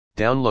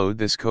Download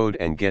this code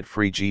and get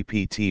free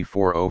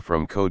GPT-4o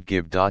from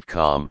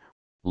codegive.com,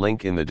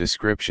 link in the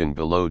description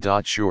below.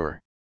 Sure.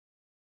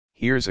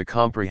 Here's a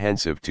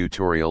comprehensive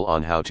tutorial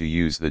on how to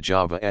use the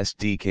Java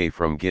SDK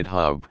from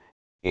GitHub,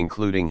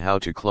 including how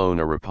to clone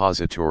a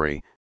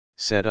repository,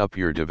 set up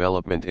your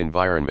development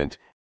environment,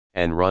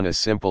 and run a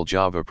simple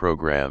Java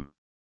program.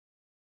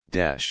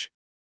 Hashtag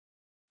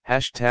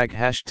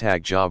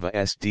Java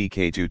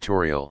SDK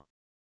tutorial.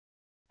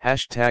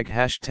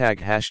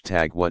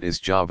 Hashtag what is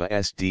Java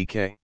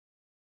SDK?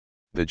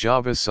 The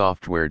Java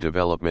Software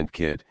Development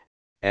Kit,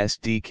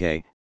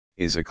 SDK,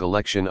 is a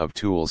collection of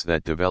tools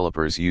that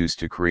developers use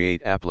to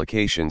create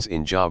applications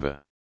in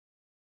Java.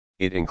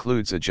 It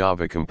includes a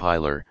Java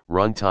compiler,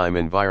 runtime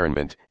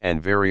environment,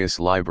 and various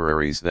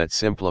libraries that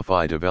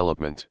simplify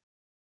development.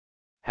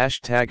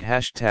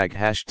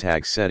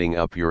 Hashtag setting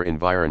up your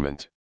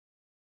environment.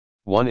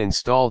 1.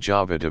 Install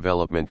Java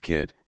Development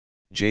Kit,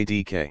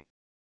 JDK.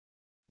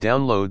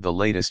 Download the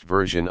latest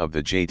version of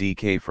the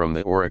JDK from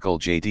the Oracle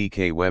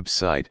JDK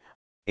website,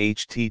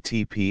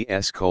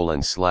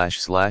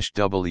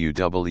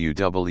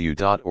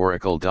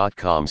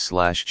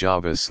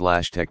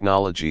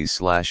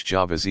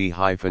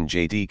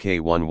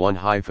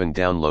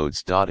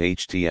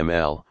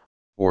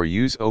 or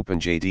use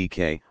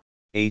OpenJDK,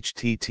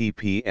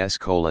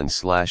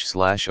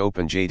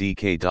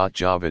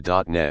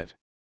 https://openjdk.java.net.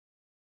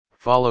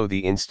 Follow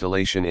the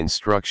installation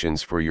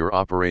instructions for your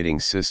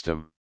operating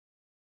system.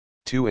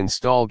 2.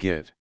 Install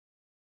Git.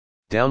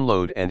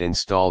 Download and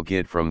install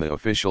Git from the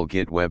official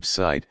Git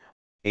website,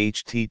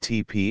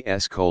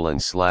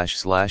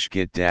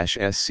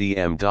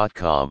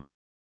 https://git-scm.com.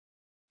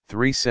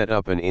 3. Set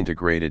up an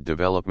integrated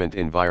development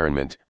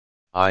environment,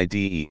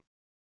 IDE.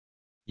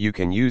 You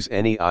can use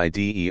any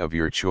IDE of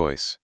your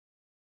choice.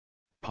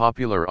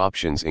 Popular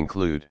options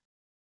include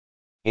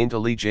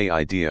IntelliJ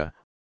IDEA,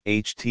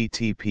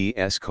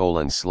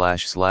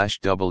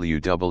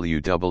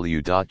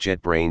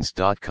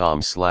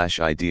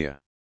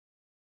 https://www.jetbrains.com/idea.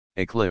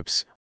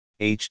 Eclipse,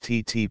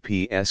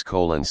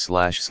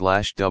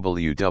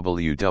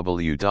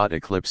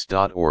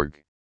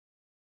 https://www.eclipse.org.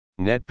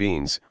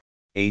 NetBeans,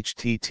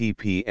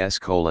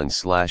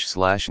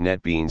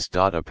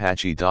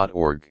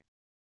 https://netbeans.apache.org.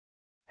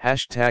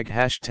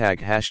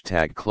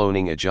 Hashtag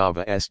cloning a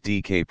Java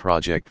SDK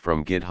project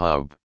from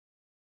GitHub.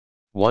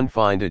 1.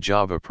 Find a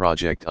Java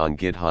project on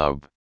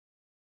GitHub.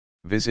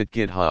 Visit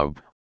GitHub,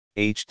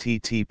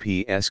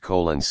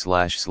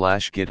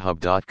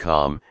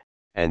 https://github.com,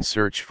 and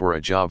search for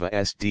a Java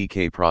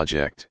SDK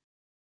project.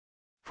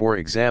 For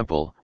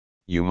example,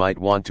 you might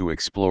want to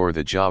explore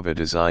the Java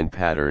design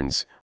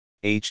patterns,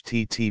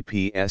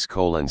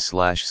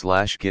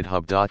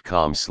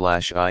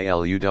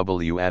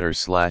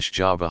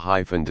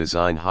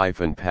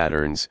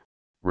 https://github.com/iluw/java-design-patterns,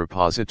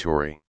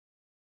 repository.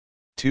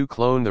 2.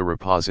 Clone the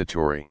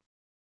repository.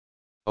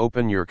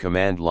 Open your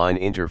command line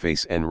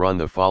interface and run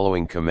the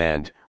following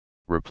command,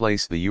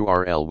 replace the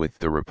URL with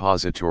the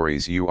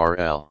repository's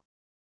URL.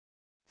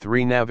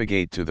 3.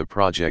 Navigate to the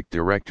project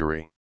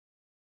directory.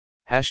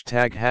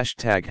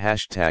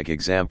 Hashtag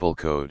example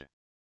code.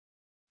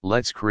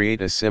 Let's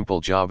create a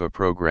simple Java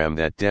program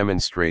that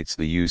demonstrates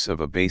the use of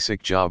a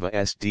basic Java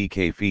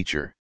SDK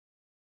feature.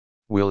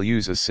 We'll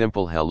use a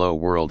simple Hello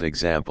World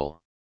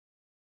example.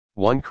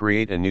 1.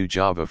 Create a new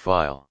Java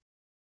file.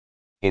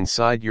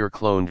 Inside your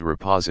cloned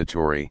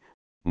repository,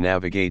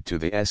 navigate to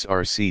the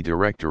src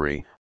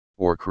directory,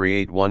 or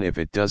create one if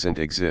it doesn't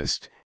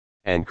exist,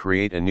 and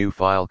create a new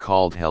file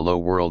called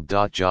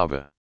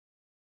helloworld.java.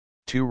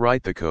 2.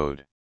 Write the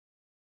code.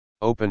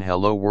 Open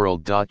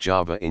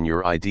helloworld.java in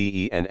your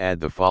IDE and add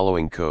the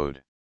following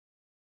code.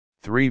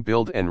 3.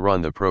 Build and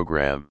run the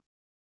program.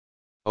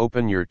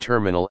 Open your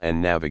terminal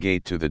and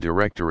navigate to the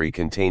directory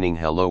containing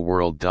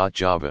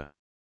helloworld.java.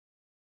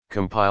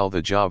 Compile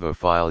the Java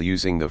file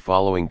using the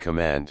following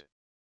command.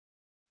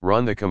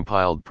 Run the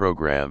compiled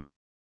program.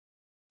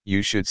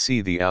 You should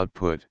see the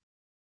output.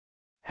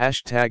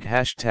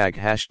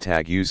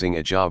 Hashtag using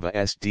a Java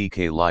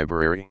SDK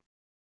library.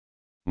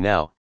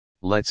 Now,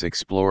 let's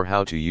explore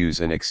how to use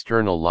an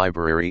external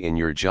library in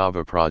your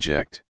Java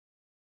project.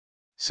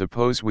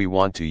 Suppose we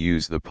want to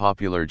use the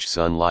popular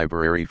JSON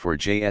library for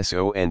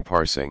JSON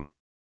parsing.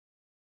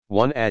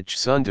 1. Add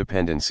JSON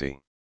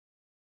dependency.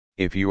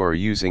 If you are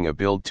using a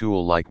build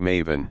tool like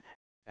Maven,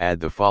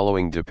 add the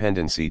following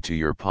dependency to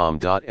your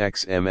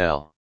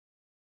pom.xml.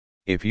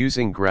 If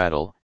using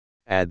Gradle,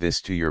 add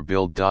this to your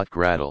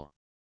build.gradle.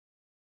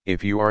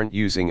 If you aren't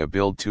using a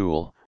build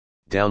tool,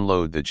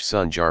 download the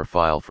JSON jar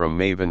file from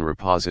Maven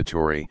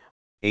repository,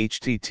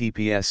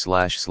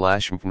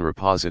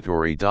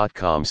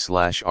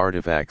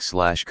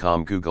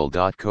 https://repository.com/artifact/com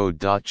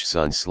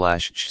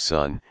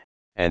google.code.json/json,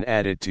 and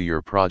add it to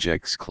your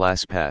project's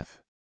class path.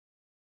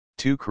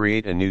 2.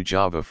 Create a new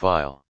Java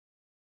file.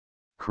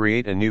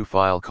 Create a new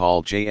file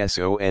called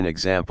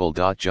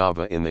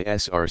jsonexample.java in the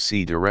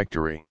src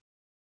directory.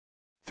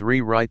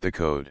 3. Write the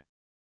code.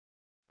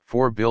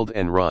 4. Build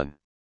and run.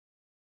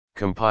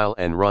 compile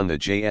and run the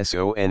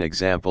JSON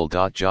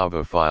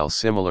example.java file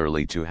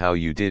similarly to how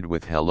you did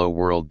with hello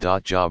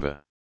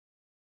world.java.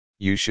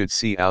 You should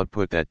see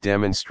output that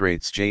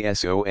demonstrates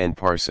JSON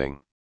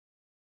parsing.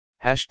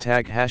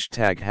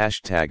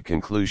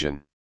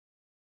 ###conclusion.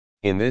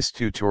 In this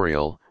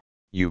tutorial,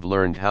 you've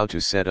learned how to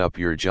set up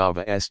your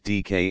Java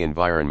SDK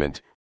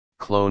environment,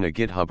 clone a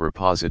GitHub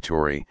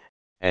repository,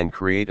 and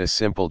create a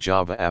simple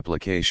Java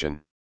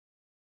application.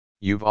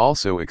 You've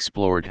also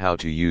explored how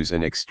to use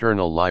an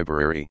external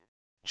library,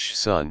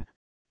 JSON,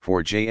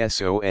 for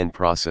JSON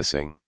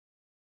processing.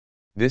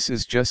 This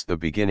is just the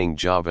beginning.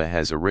 Java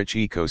has a rich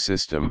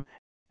ecosystem,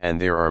 and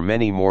there are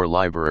many more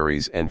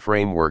libraries and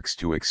frameworks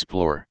to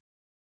explore.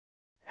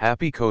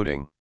 Happy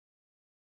coding!